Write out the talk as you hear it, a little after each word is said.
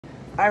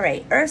All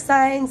right, earth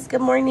signs, good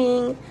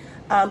morning.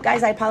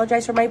 Guys, I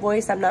apologize for my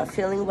voice. I'm not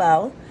feeling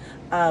well.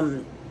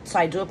 So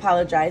I do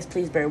apologize.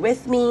 Please bear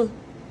with me.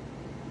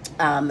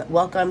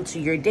 Welcome to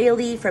your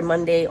daily for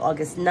Monday,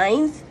 August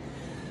 9th.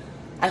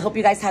 I hope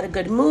you guys had a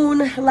good moon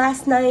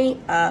last night.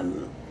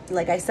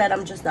 Like I said,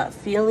 I'm just not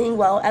feeling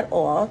well at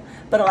all.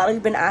 But a lot of you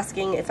have been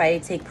asking if I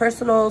take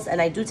personals, and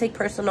I do take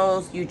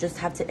personals. You just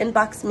have to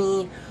inbox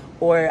me,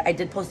 or I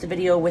did post a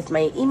video with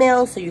my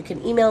email, so you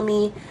can email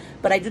me.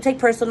 But I do take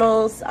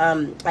personals.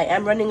 I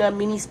am running a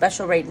mini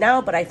special right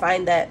now, but I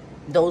find that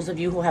those of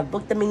you who have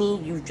booked the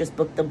mini, you just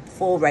booked the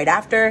full right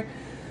after.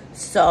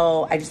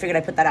 So I just figured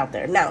I'd put that out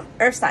there. Now,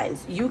 earth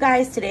signs, you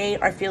guys today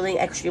are feeling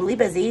extremely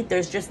busy.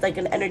 There's just like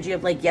an energy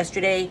of like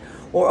yesterday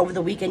or over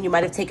the weekend, you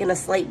might have taken a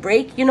slight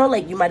break, you know,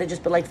 like you might have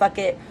just been like, fuck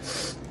it.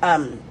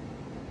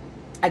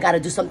 I got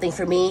to do something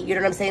for me. You know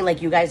what I'm saying?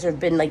 Like you guys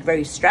have been like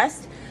very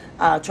stressed.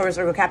 Taurus,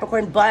 Virgo,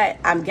 Capricorn, but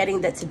I'm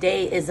getting that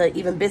today is an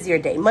even busier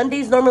day.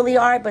 Mondays normally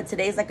are, but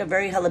today's like a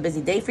very hella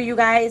busy day for you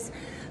guys.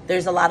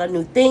 There's a lot of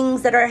new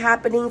things that are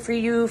happening for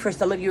you. For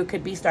some of you, it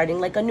could be starting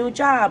like a new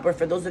job, or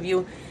for those of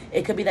you,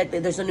 it could be like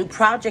there's a new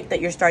project that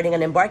you're starting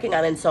and embarking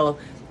on, and so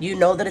you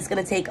know that it's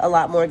going to take a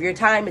lot more of your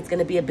time. It's going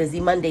to be a busy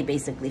Monday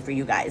basically for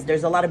you guys.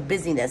 There's a lot of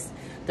busyness.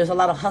 There's a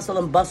lot of hustle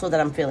and bustle that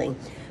I'm feeling.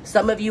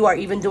 Some of you are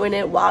even doing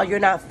it while you're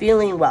not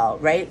feeling well,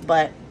 right?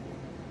 But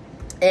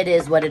it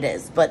is what it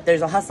is. But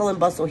there's a hustle and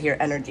bustle here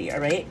energy, all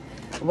right?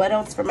 What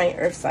else for my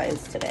earth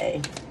signs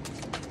today?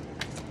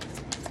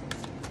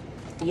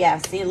 Yeah,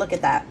 see, look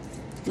at that.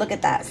 Look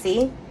at that,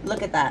 see?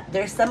 Look at that.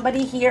 There's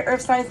somebody here,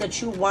 earth signs,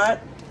 that you want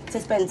to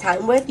spend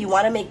time with. You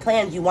want to make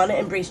plans. You want to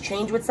embrace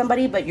change with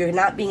somebody, but you're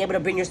not being able to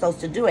bring yourselves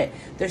to do it.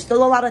 There's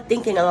still a lot of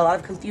thinking and a lot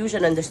of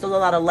confusion, and there's still a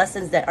lot of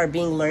lessons that are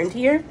being learned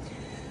here.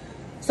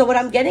 So what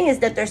I'm getting is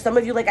that there's some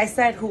of you, like I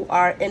said, who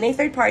are in a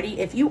third party.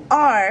 If you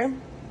are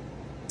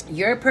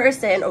your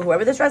person, or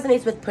whoever this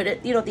resonates with, put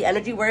it, you know, the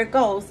energy where it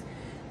goes.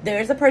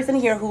 There's a person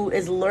here who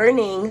is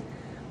learning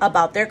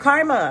about their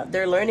karma.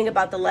 They're learning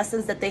about the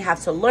lessons that they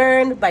have to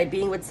learn by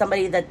being with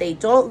somebody that they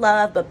don't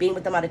love, but being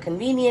with them out of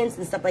convenience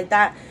and stuff like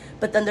that.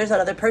 But then there's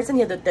another person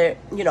here that they're,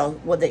 you know,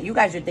 well, that you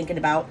guys are thinking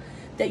about,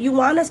 that you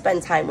want to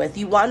spend time with.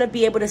 You want to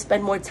be able to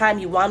spend more time.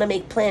 You want to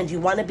make plans. You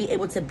want to be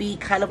able to be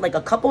kind of like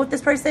a couple with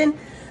this person,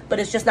 but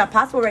it's just not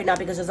possible right now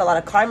because there's a lot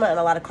of karma and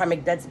a lot of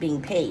karmic debts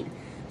being paid.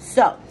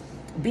 So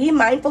be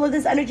mindful of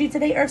this energy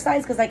today, earth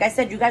signs, because like I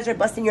said, you guys are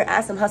busting your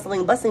ass and hustling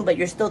and bustling, but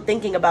you're still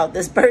thinking about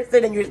this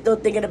person, and you're still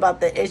thinking about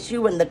the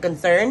issue and the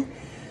concern.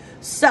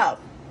 So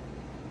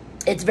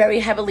it's very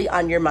heavily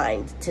on your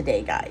mind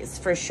today, guys,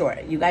 for sure.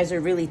 You guys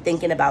are really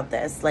thinking about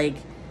this. Like,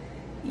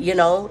 you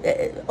know,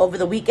 over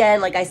the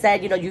weekend, like I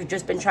said, you know, you've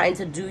just been trying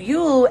to do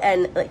you,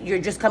 and you're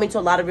just coming to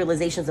a lot of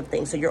realizations of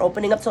things. So you're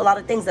opening up to a lot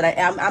of things, and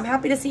I'm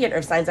happy to see it,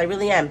 earth signs. I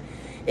really am.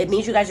 It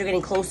means you guys are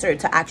getting closer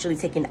to actually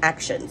taking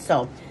action.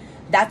 So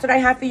that's what I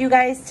have for you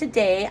guys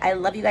today. I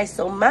love you guys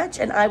so much,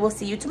 and I will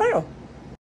see you tomorrow.